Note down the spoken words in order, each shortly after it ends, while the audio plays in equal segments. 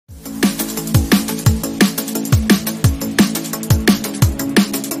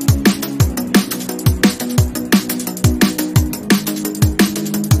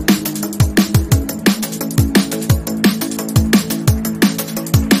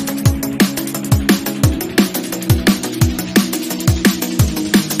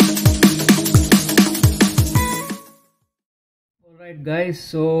Guys,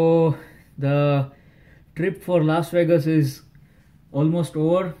 so the trip for Las Vegas is almost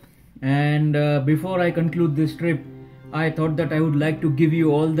over, and before I conclude this trip, I thought that I would like to give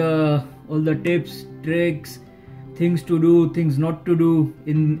you all the tips, tricks, things to do, things not to do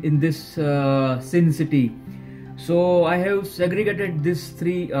in this Sin City. So I have segregated these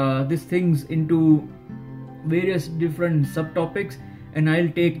things into various different subtopics, and I'll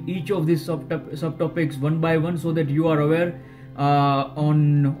take each of these subtopics one by one so that you are aware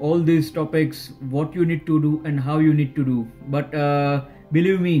on all these topics, what you need to do and how you need to do. But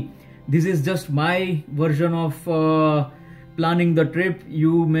believe me, this is just my version of planning the trip.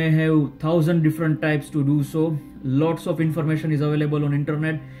 You may have 1,000 different types to do so. Lots of information is available on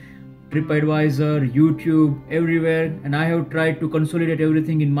internet, TripAdvisor, YouTube, everywhere, and I have tried to consolidate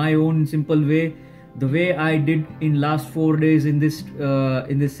everything in my own simple way, the way I did in last 4 days in this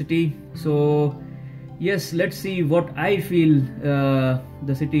city. So yes, let's see what I feel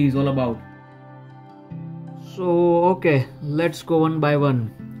the city is all about. So okay, let's go one by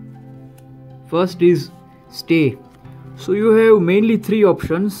one. First is stay. So you have mainly three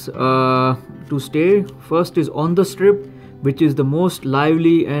options to stay. First is on the strip, which is the most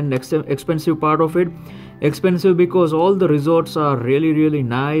lively and expensive part of it. Expensive because all the resorts are really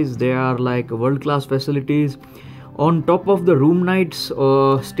nice. They are like world-class facilities. On top of the room nights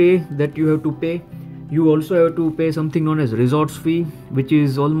stay that you have to pay, you also have to pay something known as resorts fee, which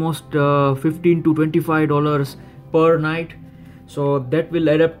is almost $15 to $25 per night. So that will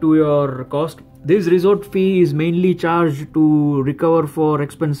add up to your cost. This resort fee is mainly charged to recover for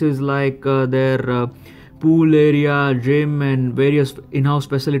expenses like their pool area, gym, and various in-house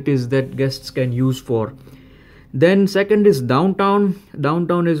facilities that guests can use for. Then second is downtown.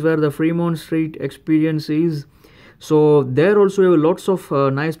 Downtown is where the Fremont Street experience is. So there also you have lots of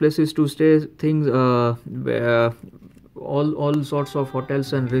nice places to stay, things all sorts of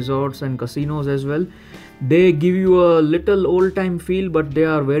hotels and resorts and casinos as well. They give you a little old time feel, but they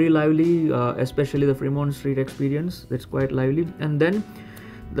are very lively, especially the Fremont Street experience. That's quite lively. And then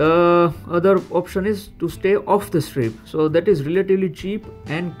the other option is to stay off the strip. So that is relatively cheap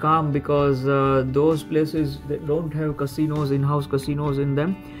and calm because those places, they don't have casinos, in-house casinos in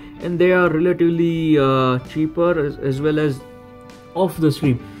them, and they are relatively cheaper as well as off the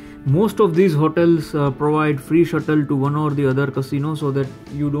strip. Most of these hotels provide free shuttle to one or the other casino so that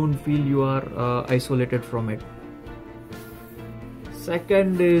you don't feel you are isolated from it.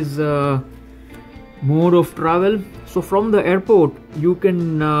 Second is mode of travel. So from the airport you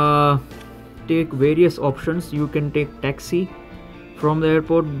can take various options. You can take taxi from the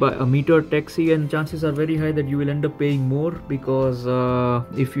airport, by a metered taxi, and chances are very high that you will end up paying more because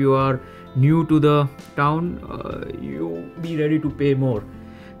if you are new to the town, you be ready to pay more.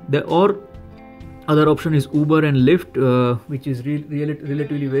 The other option is Uber and Lyft, which is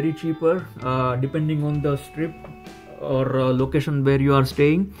relatively very cheaper depending on the strip or location where you are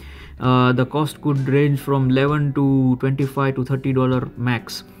staying. The cost could range from $11 to $25 to $30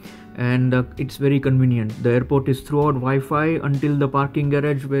 max, and it's very convenient. The airport is throughout Wi-Fi until the parking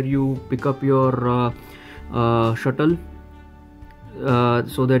garage where you pick up your shuttle,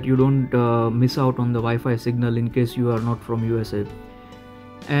 so that you don't miss out on the Wi-Fi signal in case you are not from USA.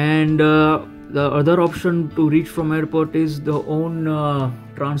 And the other option to reach from airport is the own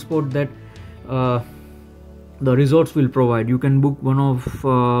transport that the resorts will provide. You can book one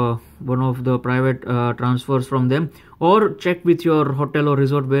of the private transfers from them, or check with your hotel or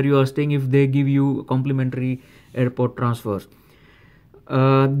resort where you are staying if they give you complimentary airport transfers.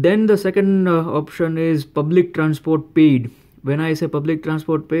 Then the second option is public transport paid. When I say public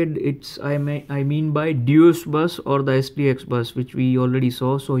transport paid, I mean by Deuce bus or the STX bus, which we already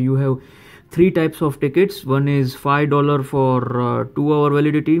saw. So you have three types of tickets. One is $5 for 2-hour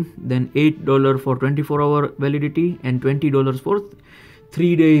validity, then $8 for 24-hour validity, and $20 for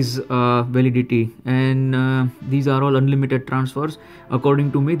 3 days validity. And these are all unlimited transfers.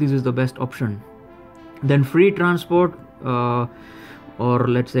 According to me, this is the best option. Then free transport, or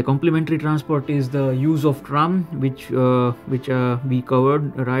let's say complimentary transport, is the use of tram, which we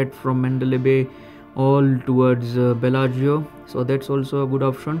covered, right from Mandalay Bay all towards Bellagio. So that's also a good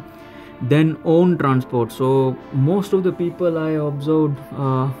option. Then own transport. So most of the people I observed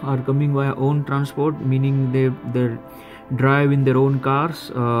are coming via own transport, meaning they drive in their own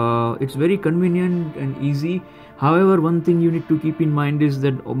cars. It's very convenient and easy. However, one thing you need to keep in mind is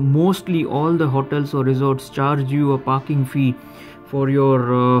that mostly all the hotels or resorts charge you a parking fee for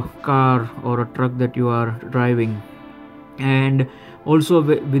your car or a truck that you are driving. And also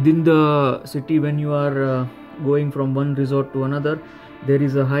within the city, when you are going from one resort to another, there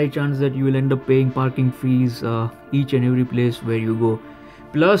is a high chance that you will end up paying parking fees each and every place where you go.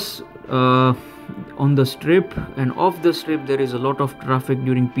 Plus on the strip and off the strip there is a lot of traffic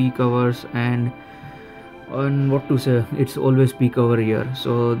during peak hours, and what to say, it's always peak hour here,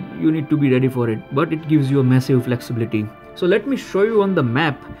 so you need to be ready for it, but it gives you a massive flexibility. So let me show you on the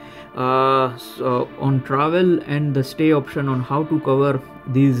map so on travel and the stay option on how to cover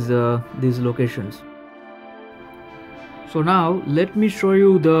these locations. So now let me show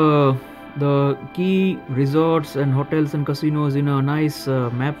you the key resorts and hotels and casinos in a nice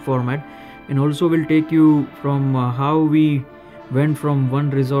map format, and also will take you from how we went from one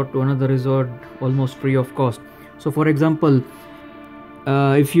resort to another resort almost free of cost. So for example,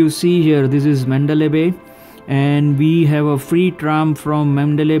 if you see here, this is Mandalay Bay, and we have a free tram from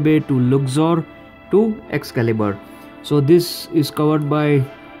Mandalay Bay to Luxor to Excalibur. So this is covered by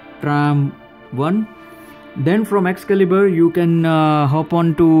tram 1. Then from Excalibur you can hop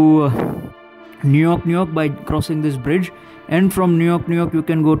on to Newyork by crossing this bridge, and from Newyork you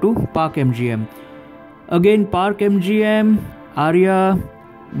can go to Park MGM. Again, Park MGM, Aria,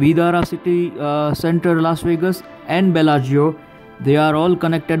 Vidara City Center, Las Vegas, and Bellagio, they are all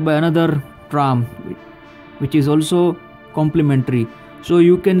connected by another tram, which is also complimentary. So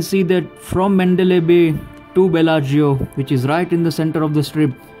you can see that from Mandalay Bay to Bellagio, which is right in the center of the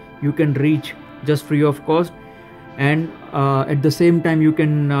strip, you can reach just free of cost, and at the same time you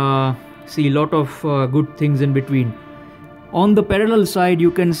can see a lot of good things in between. On the parallel side,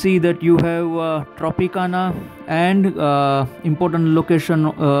 you can see that you have Tropicana, and important location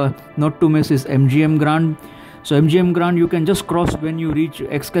not to miss is MGM Grand. So MGM Grand you can just cross when you reach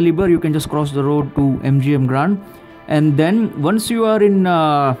Excalibur, you can just cross the road to MGM Grand, and then once you are in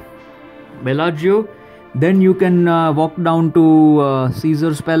Bellagio, then you can walk down to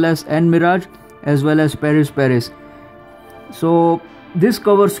Caesar's Palace and Mirage, as well as Paris. So this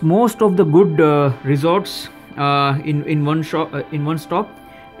covers most of the good resorts in one stop.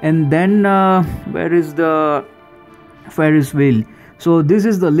 And then where is the Ferris wheel? So this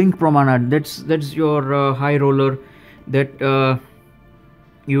is the Link Promenade. That's your high roller that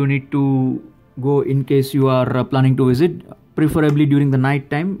you need to go in case you are planning to visit, preferably during the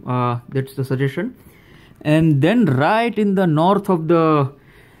night time. That's the suggestion. And then right in the north of the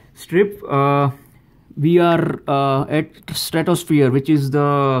strip, we are at Stratosphere, which is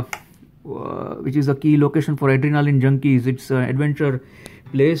the key location for adrenaline junkies. It's an adventure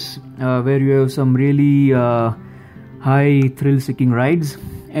place where you have some really high thrill-seeking rides,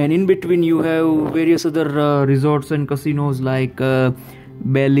 and in between you have various other resorts and casinos like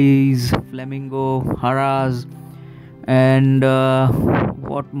Belize, Flamingo, Harrah's, and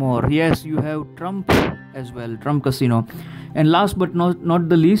what more? Yes, you have Trump as well, Trump Casino. And last but not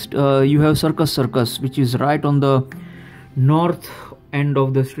the least, you have Circus, which is right on the north end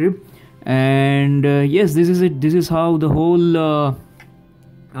of the strip. And yes, this is it. This is how the whole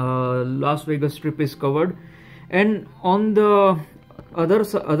Las Vegas strip is covered. And on the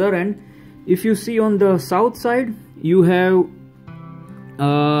other end, if you see on the south side, you have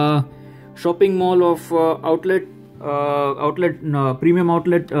shopping mall of premium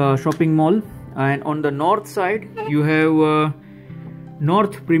outlet shopping mall, and on the north side you have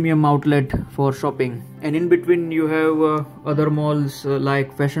North Premium Outlet for shopping, and in between you have other malls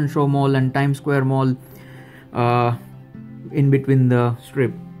like Fashion Show Mall and Times Square Mall in between the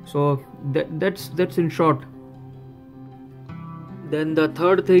strip. So that's in short. Then the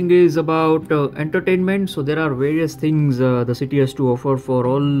third thing is about entertainment. So there are various things the city has to offer for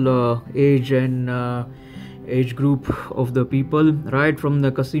all age and age group of the people, right from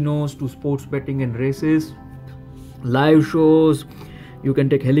the casinos to sports betting and races, live shows. You can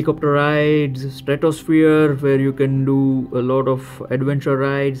take helicopter rides, Stratosphere where you can do a lot of adventure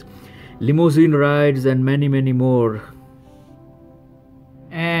rides, limousine rides, and many more.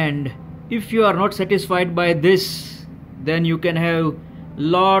 And if you are not satisfied by this, then you can have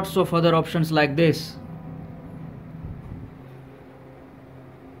lots of other options like this.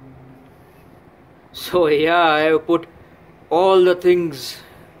 So yeah, I have put all the things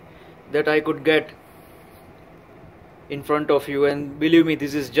that I could get in front of you, and believe me,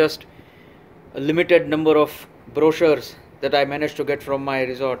 this is just a limited number of brochures that I managed to get from my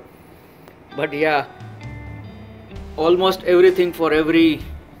resort. But yeah, almost everything for every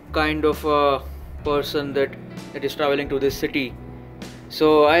kind of person that is traveling to this city.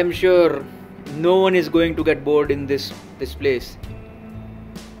 So I am sure no one is going to get bored in this place.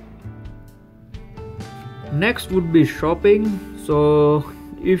 Next would be shopping. So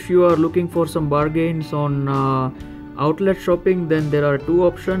if you are looking for some bargains on outlet shopping, then there are two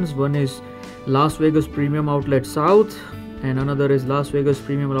options. One is Las Vegas Premium Outlet South, and another is Las Vegas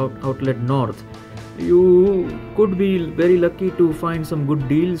Premium Outlet North. You could be very lucky to find some good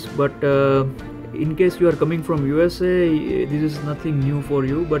deals, but in case you are coming from USA, this is nothing new for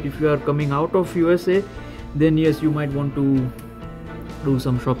you. But if you are coming out of USA, then yes, you might want to do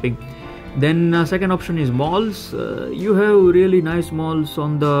some shopping. Then second option is malls. You have really nice malls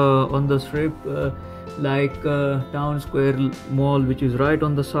on the strip, like Town Square Mall, which is right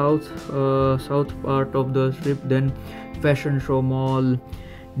on the south part of the strip. Then Fashion Show Mall,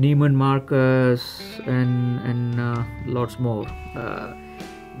 Neiman Marcus, and lots more.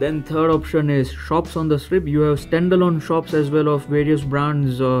 Then third option is shops on the strip. You have standalone shops as well of various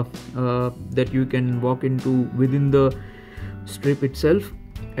brands that you can walk into within the strip itself.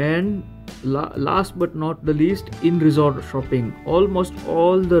 And last but not the least, in resort shopping. Almost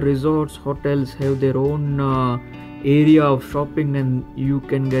all the resorts, hotels have their own area of shopping, and you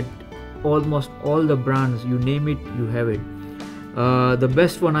can get almost all the brands, you name it, you have it. The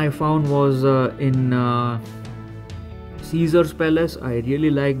best one I found was in Caesar's Palace. I really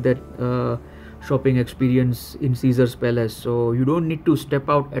like that shopping experience in Caesar's Palace. So you don't need to step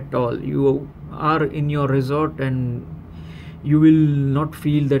out at all. You are in your resort and you will not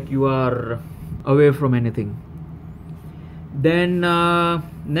feel that you are away from anything. Then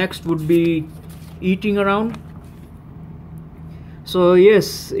next would be eating around. So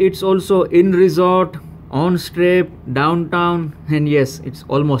yes, it's also in resort, on strip, downtown, and yes, it's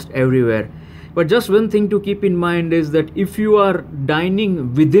almost everywhere. But just one thing to keep in mind is that if you are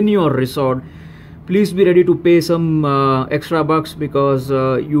dining within your resort, please be ready to pay some extra bucks, because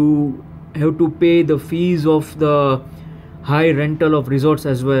you have to pay the fees of the high rental of resorts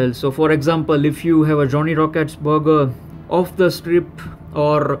as well. So for example, if you have a Johnny Rockets burger off the strip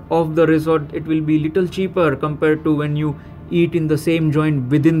or off the resort, it will be little cheaper compared to when you eat in the same joint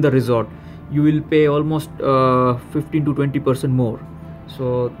within the resort. You will pay almost 15 to 20% more.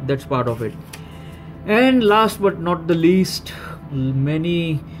 So that's part of it. And last but not the least,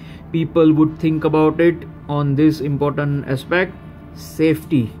 many people would think about it on this important aspect: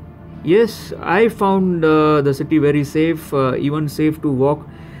 safety. Yes, I found the city very safe, even safe to walk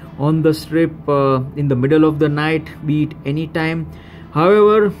on the strip in the middle of the night, be it any time.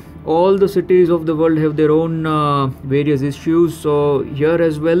 However, all the cities of the world have their own various issues. So here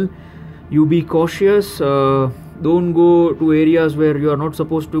as well, you be cautious. Don't go to areas where you are not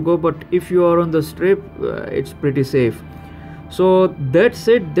supposed to go. But if you are on the strip, it's pretty safe. So that's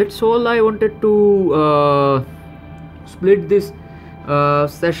it. That's all I wanted to split this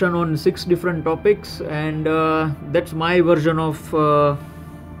session on 6 different topics, and that's my version of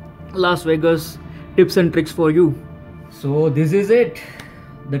Las Vegas tips and tricks for you. So this is it.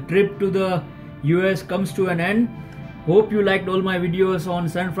 The trip to the US comes to an end. Hope you liked all my videos on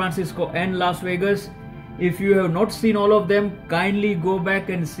San Francisco and Las Vegas. If you have not seen all of them, kindly go back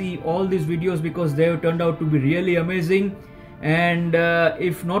and see all these videos, because they have turned out to be really amazing. And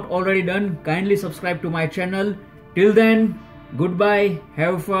if not already done, kindly subscribe to my channel. Till then, goodbye,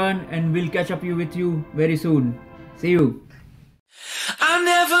 have fun, and we'll catch up with you very soon. See you. I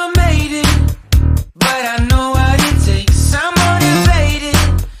never made it, but I know I